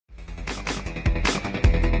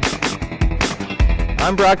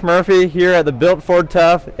I'm Brock Murphy here at the Built Ford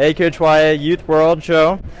Tough AQHYA Youth World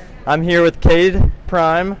Show. I'm here with Cade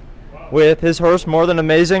Prime with his horse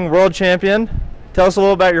Morthanamaizing, world champion. Tell us a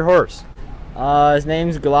little about your horse. His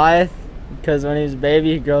name's Goliath because when he was a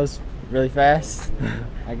baby he grows really fast,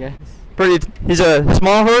 I guess. He's a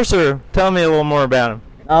small horse, or tell me a little more about him.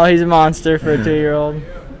 Oh, he's a monster for a 2-year-old.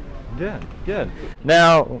 Good.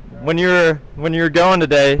 Now, when you were going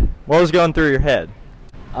today, what was going through your head?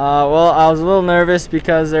 Well, I was a little nervous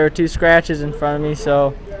because there were 2 scratches in front of me,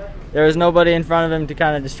 so there was nobody in front of him to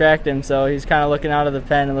kind of distract him, so he's kind of looking out of the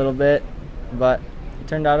pen a little bit, but it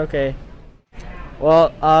turned out okay.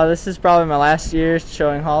 Well, this is probably my last year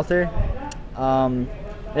showing halter. And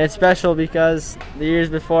it's special because the years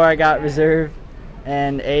before I got reserve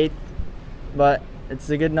and 8th, but it's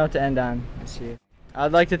a good note to end on this year.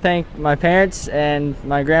 I'd like to thank my parents and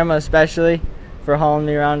my grandma especially for hauling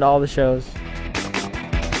me around to all the shows.